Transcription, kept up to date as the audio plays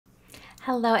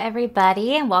Hello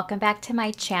everybody and welcome back to my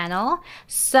channel.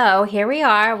 So here we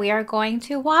are going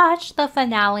to watch the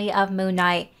finale of Moon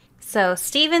Knight. So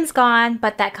Steven's gone,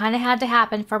 but that kind of had to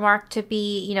happen for Mark to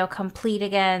be, you know, complete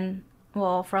again.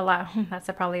 Well, for a lot, that's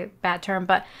probably a bad term,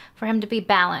 but for him to be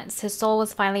balanced. His soul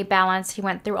was finally balanced. He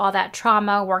went through all that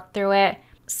trauma, worked through it.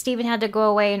 Steven had to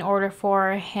go away in order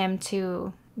for him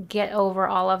to get over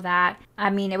all of that. I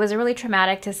mean, it was really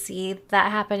traumatic to see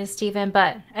that happen to Steven,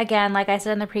 but again, like I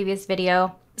said in the previous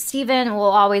video, Steven will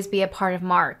always be a part of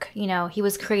Mark. You know, he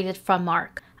was created from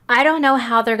Mark. I don't know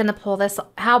how they're gonna pull this,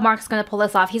 how Mark's gonna pull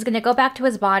this off. He's gonna go back to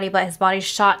his body, but his body's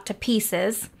shot to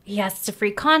pieces. He has to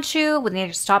free Khonshu, we need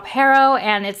to stop Harrow,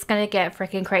 and it's gonna get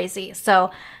freaking crazy. So,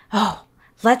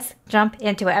 let's jump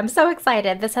into it. I'm so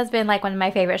excited. This has been like one of my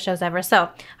favorite shows ever. So,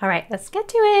 all right, let's get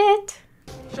to it.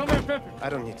 Show me your papers. I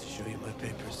don't need to show you my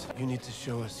papers. You need to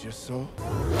show us your soul.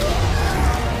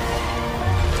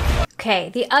 Okay,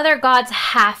 the other gods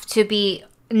have to be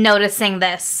noticing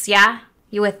this, yeah?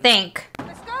 You would think.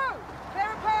 Let's go! Clear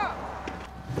apart!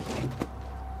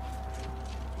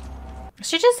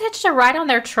 She just hitched a ride on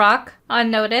their truck,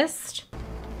 unnoticed.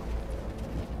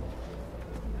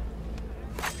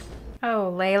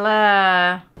 Oh,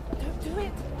 Layla. Don't do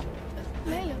it!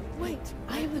 Layla, wait.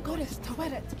 I am the goddess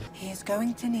Taweret. He is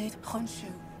going to need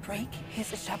Khonshu. Break his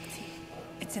Shabti.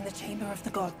 It's in the Chamber of the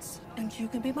Gods. And you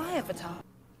can be my avatar.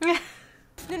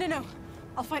 No.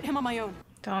 I'll fight him on my own.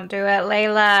 Don't do it,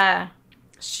 Layla.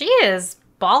 She is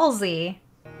ballsy.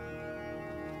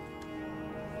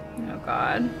 Oh,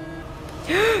 God.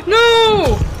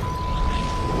 No!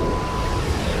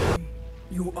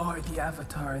 You are the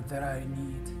avatar that I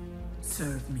need.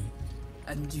 Serve me,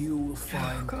 and you will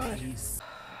find peace.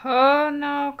 Oh,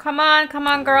 no. Come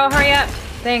on, girl. Hurry up.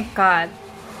 Thank God.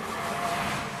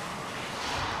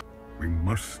 We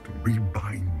must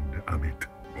rebind Amit.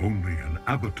 Only an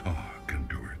avatar can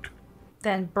do it.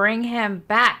 Then bring him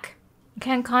back.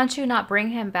 Can Khonshu not bring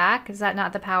him back? Is that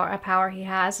not the power he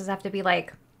has? Does it have to be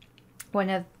like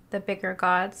one of the bigger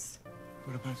gods?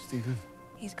 What about Steven?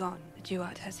 He's gone. The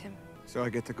Duat has him. So I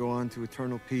get to go on to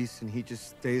eternal peace and he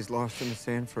just stays lost in the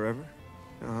sand forever?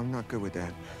 No, I'm not good with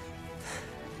that.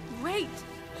 Wait!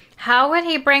 How would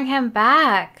he bring him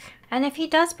back? And if he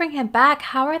does bring him back,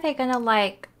 how are they gonna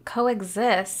like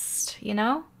coexist, you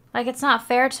know? Like, it's not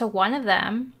fair to one of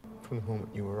them. From the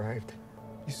moment you arrived,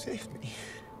 you saved me.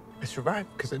 I survived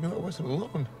because I knew I wasn't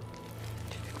alone.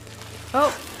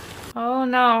 Oh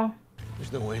no.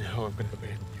 There's no way in hell I'm gonna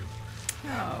abandon you.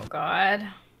 Oh God.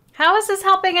 How is this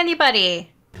helping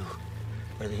anybody? You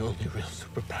are the only real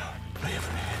superpower I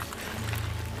ever had.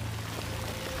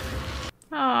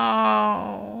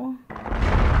 Oh.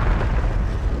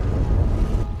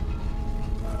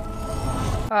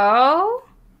 Oh?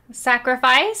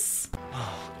 Sacrifice?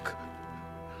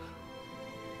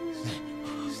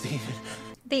 Steven.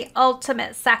 The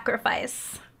ultimate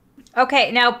sacrifice.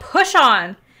 Okay, now push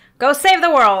on. Go save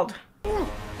the world.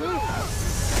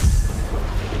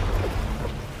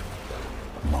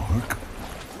 Mark?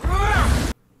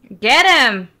 Get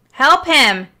him. Help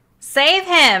him. Save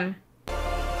him.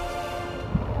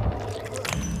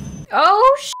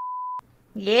 Oh,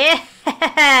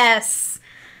 yes.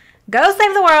 Go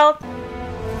save the world.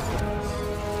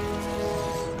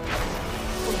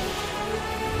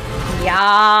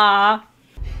 Yeah.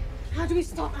 How do we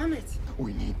stop Amit?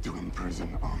 We need to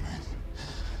imprison Amit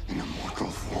in a mortal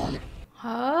form.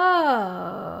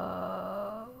 Oh.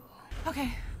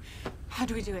 Okay. How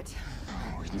do we do it?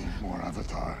 We need more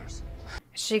avatars.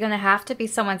 Is she gonna have to be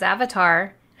someone's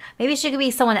avatar? Maybe she could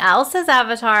be someone else's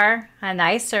avatar. A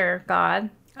nicer god.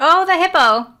 Oh, the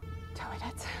hippo.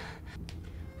 Taweret.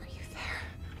 Are you there?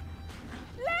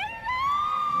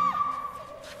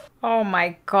 Oh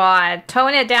my God.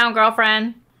 Tone it down,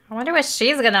 girlfriend. I wonder what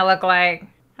she's gonna look like.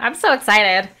 I'm so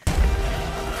excited.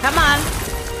 Come on.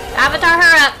 Avatar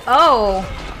her up. Oh.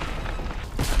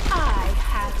 I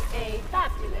have a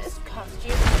fabulous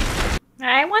costume.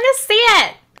 I want to see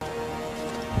it.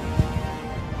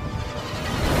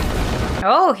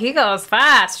 Oh, he goes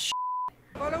fast.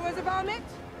 Followers of Amit,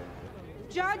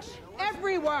 judge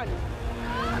everyone!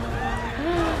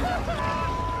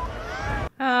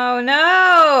 Oh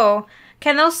no.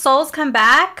 Can those souls come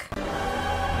back?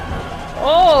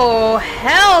 Oh,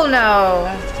 hell no.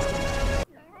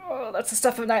 Oh, that's the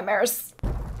stuff of nightmares.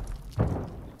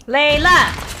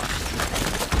 Layla.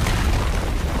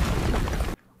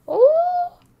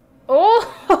 Oh.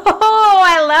 Oh,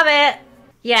 I love it.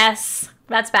 Yes,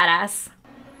 that's badass.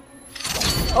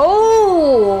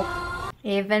 Oh,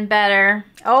 even better.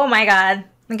 Oh my God.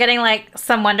 I'm getting like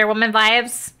some Wonder Woman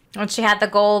vibes when she had the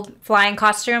gold flying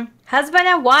costume. Husband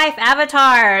and wife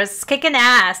avatars. Kicking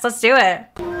ass. Let's do it.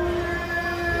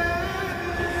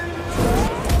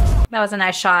 That was a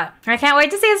nice shot. I can't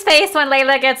wait to see his face when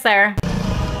Layla gets there.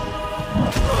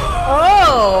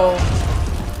 Oh!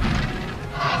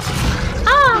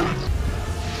 Ah!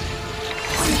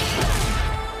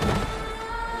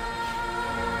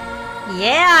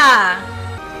 Yeah!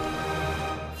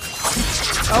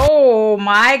 Oh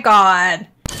my god.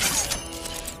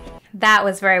 That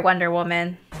was very Wonder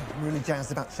Woman. I'm really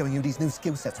jazzed about showing you these new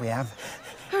skill sets we have.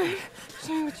 Alright,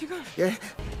 show me what you got. Yeah?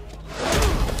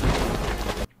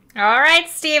 All right,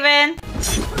 Steven.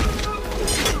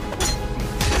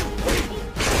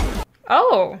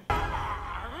 Oh.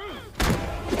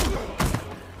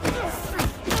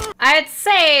 I'd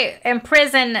say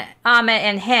imprison Amit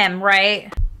and him,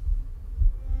 right?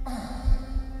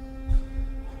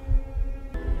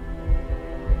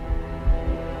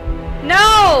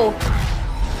 No!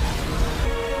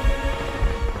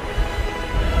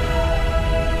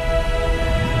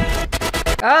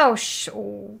 Oh,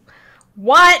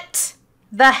 what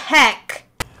the heck?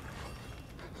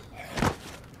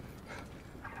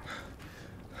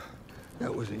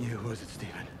 That wasn't you, was it,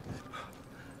 Steven?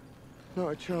 Not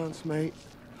a chance, mate.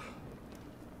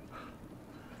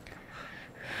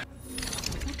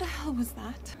 What the hell was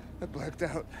that? I blacked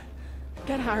out.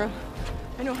 Get Harrow.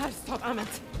 I know how to stop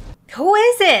Amit. Who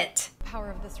is it? The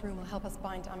power of this room will help us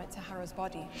bind Amit to Harrow's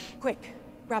body. Quick,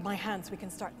 grab my hand so we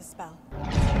can start the spell.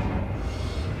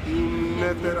 You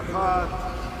can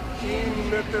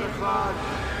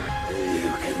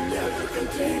never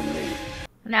contain me.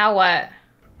 Now what?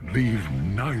 Leave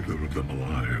neither of them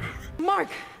alive. Mark!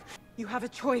 You have a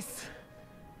choice.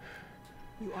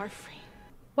 You are free.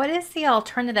 What is the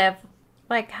alternative?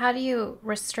 Like, how do you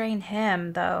restrain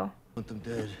him, though? Want them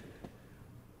dead.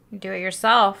 You do it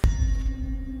yourself.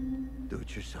 Do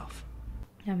it yourself.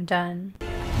 I'm done.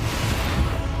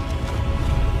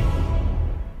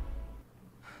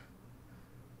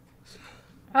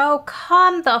 Oh,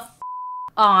 come the f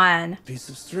on. Piece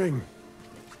of string.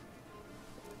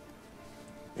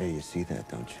 Hey, you see that,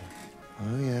 don't you?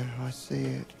 Oh, yeah, I see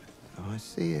it. I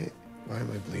see it. Why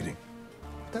am I bleeding?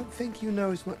 Don't think you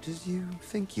know as much as you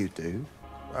think you do.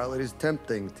 While it is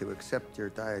tempting to accept your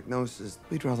diagnosis,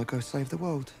 we'd rather go save the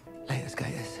world. Later,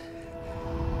 skaters.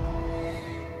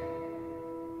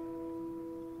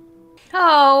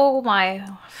 Oh my.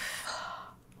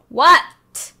 What?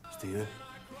 Steven,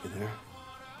 you there?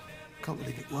 Can't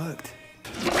believe it worked.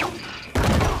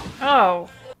 Oh.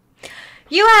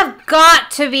 You have got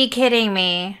to be kidding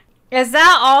me. Is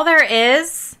that all there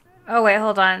is? Oh, wait,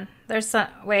 hold on. There's some.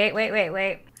 Wait.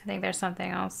 I think there's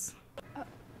something else.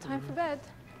 Time for bed.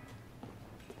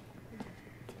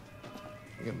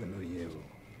 I'm gonna know you.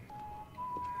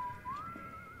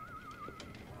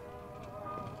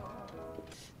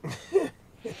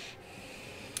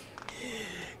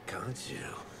 Can't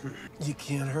you? You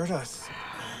can't hurt us.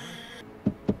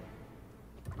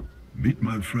 Meet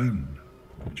my friend,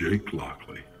 Jake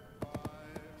Lockley.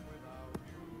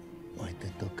 Hoy te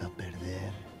toca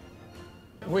perder.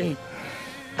 Wait.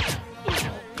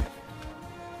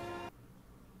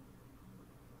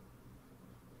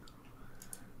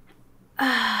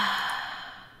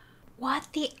 What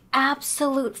the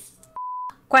absolute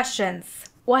questions?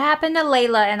 What happened to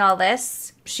Layla and all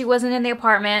this? She wasn't in the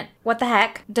apartment. What the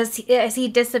heck? Is he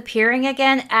disappearing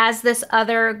again as this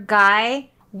other guy?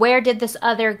 Where did this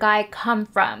other guy come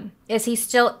from? Is he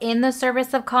still in the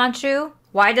service of Khonshu?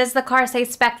 Why does the car say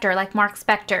Spectre, like Mark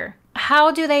Spector?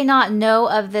 How do they not know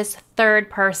of this third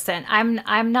person?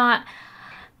 I'm not...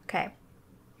 Okay.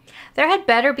 There had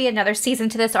better be another season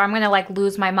to this or I'm gonna like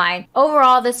lose my mind.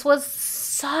 Overall, this was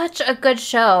such a good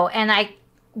show and I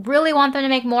really want them to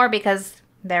make more because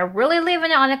they're really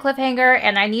leaving it on a cliffhanger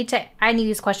and I need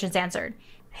these questions answered.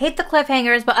 I hate the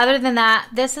cliffhangers, but other than that,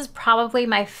 this is probably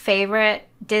my favorite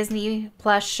Disney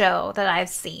Plus show that I've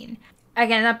seen.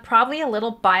 Again, I'm probably a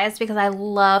little biased because I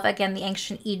love, again, the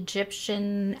ancient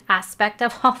Egyptian aspect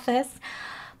of all this,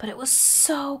 but it was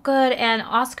so good and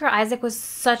Oscar Isaac was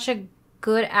such a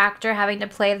good actor having to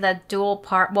play the dual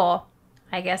part, well,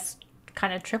 I guess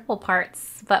kind of triple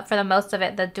parts, but for the most of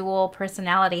it, the dual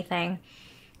personality thing.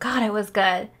 God, it was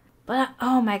good. But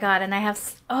oh my God, and I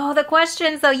have, oh, the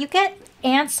questions though, you get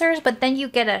answers, but then you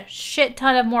get a shit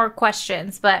ton of more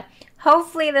questions, but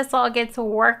hopefully this all gets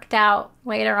worked out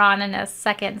later on in a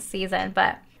second season,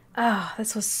 but oh,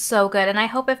 this was so good. And I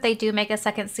hope if they do make a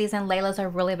second season, Layla's a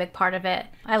really big part of it.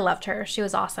 I loved her. She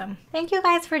was awesome. Thank you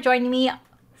guys for joining me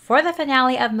for the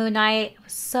finale of Moon Knight. It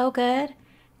was so good.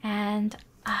 And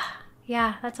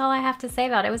yeah, that's all I have to say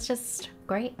about it. It was just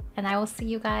great. And I will see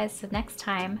you guys next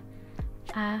time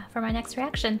for my next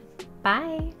reaction.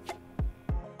 Bye!